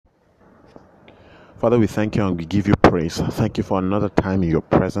Father, we thank you and we give you praise. Thank you for another time in your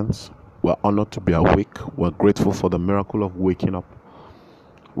presence. We're honored to be awake. We're grateful for the miracle of waking up.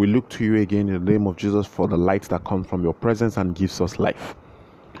 We look to you again in the name of Jesus for the light that comes from your presence and gives us life.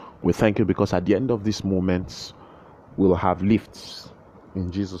 We thank you because at the end of these moments, we'll have lifts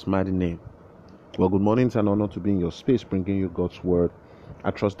in Jesus' mighty name. Well, good morning. It's an honor to be in your space, bringing you God's word.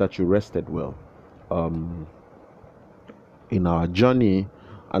 I trust that you rested well. In our journey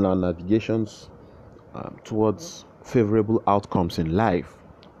and our navigations towards favorable outcomes in life,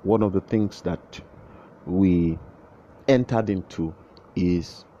 one of the things that we entered into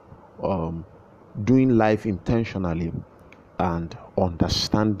is doing life intentionally and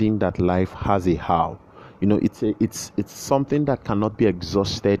understanding that life has a how. You know, it's something that cannot be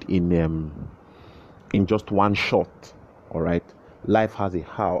exhausted in just one shot. All right, life has a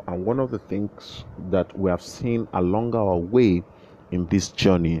how, and one of the things that we have seen along our way in this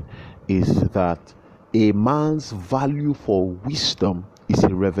journey is that a man's value for wisdom is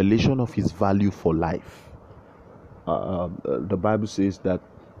a revelation of his value for life. The Bible says that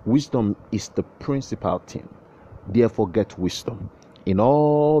wisdom is the principal thing. Therefore, get wisdom in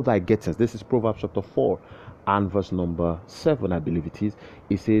all thy gettings. This is Proverbs chapter 4 and verse number 7, I believe it is.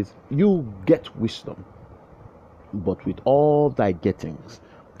 It says, you get wisdom, but with all thy gettings,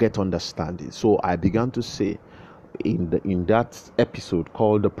 get understanding. So I began to say in that episode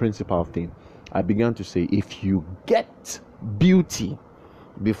called the principal thing, I began to say, if you get beauty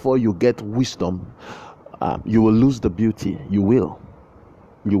before you get wisdom, you will lose the beauty. You will.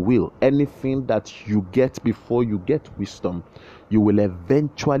 Anything that you get before you get wisdom, you will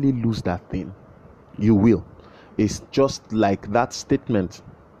eventually lose that thing. You will. It's just like that statement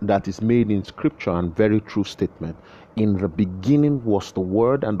that is made in scripture, and very true statement. In the beginning was the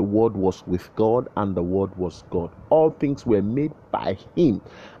Word, and the Word was with God, and the Word was God. All things were made by Him,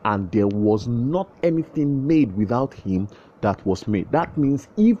 and there was not anything made without Him that was made. That means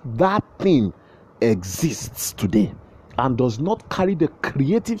if that thing exists today and does not carry the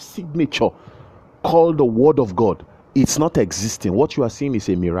creative signature called the Word of God, it's not existing. What you are seeing is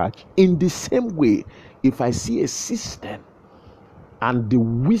a mirage. In the same way, if I see a system and the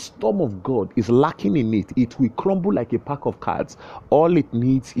wisdom of God is lacking in it, it will crumble like a pack of cards. All it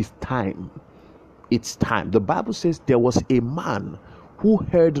needs is time. It's time. The Bible says there was a man who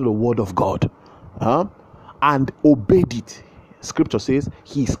heard the word of God and obeyed it. Scripture says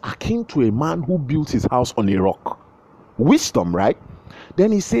he is akin to a man who built his house on a rock. Wisdom, right?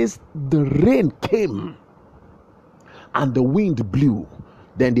 Then he says the rain came and the wind blew.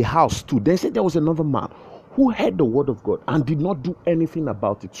 Then the house stood. They said there was another man who heard the word of God and did not do anything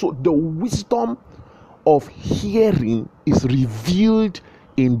about it. So the wisdom of hearing is revealed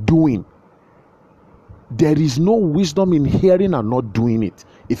in doing. There is no wisdom in hearing and not doing it.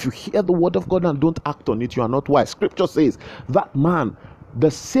 If you hear the word of God and don't act on it, you are not wise. Scripture says that man,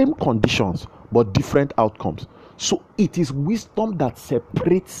 the same conditions but different outcomes. So it is wisdom that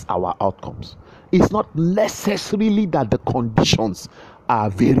separates our outcomes. It's not necessarily that the conditions are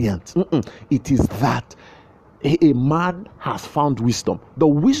variant. It is that a man has found wisdom. The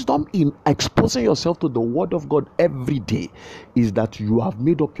wisdom in exposing yourself to the word of God every day is that you have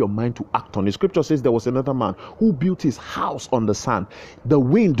made up your mind to act on it. Scripture says there was another man who built his house on the sand. The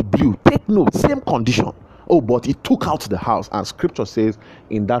wind blew. Take note, same condition. Oh, but it took out the house. And scripture says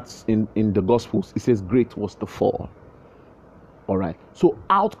in the Gospels, it says great was the fall. All right. So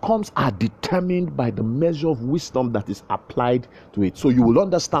outcomes are determined by the measure of wisdom that is applied to it. So you will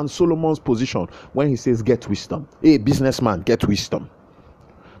understand Solomon's position when he says get wisdom. Hey, businessman, get wisdom.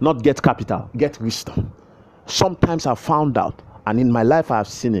 Not get capital, get wisdom. Sometimes I found out, and in my life I have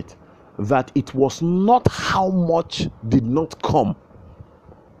seen it, that it was not how much did not come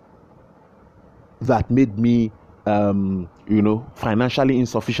that made me financially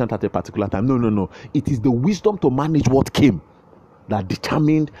insufficient at a particular time. No. It is the wisdom to manage what came that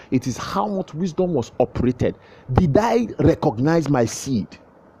determined. It is how much wisdom was operated. Did I recognize my seed?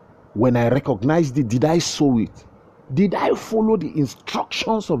 When I recognized it, did I sow it? Did I follow the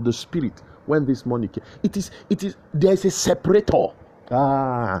instructions of the Spirit when this money came? There's a separator.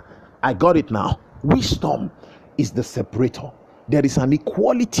 I got it now. Wisdom is the separator. There is an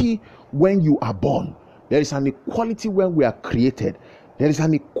equality when you are born. There is an equality when we are created. There is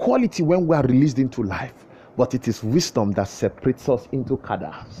an equality when we are released into life. But it is wisdom that separates us into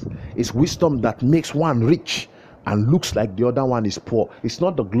cadres. It's wisdom that makes one rich and looks like the other one is poor. It's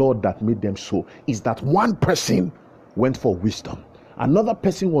not the Lord that made them so. It's that one person went for wisdom. Another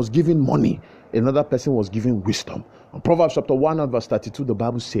person was given money. Another person was given wisdom. In Proverbs chapter 1 and verse 32, the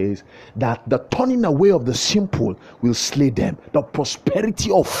Bible says that the turning away of the simple will slay them. The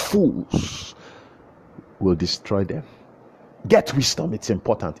prosperity of fools will destroy them. Get wisdom. It's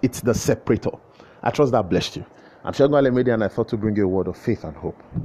important. It's the separator. I trust that blessed you. I'm Segun Alemede, and I thought to bring you a word of faith and hope.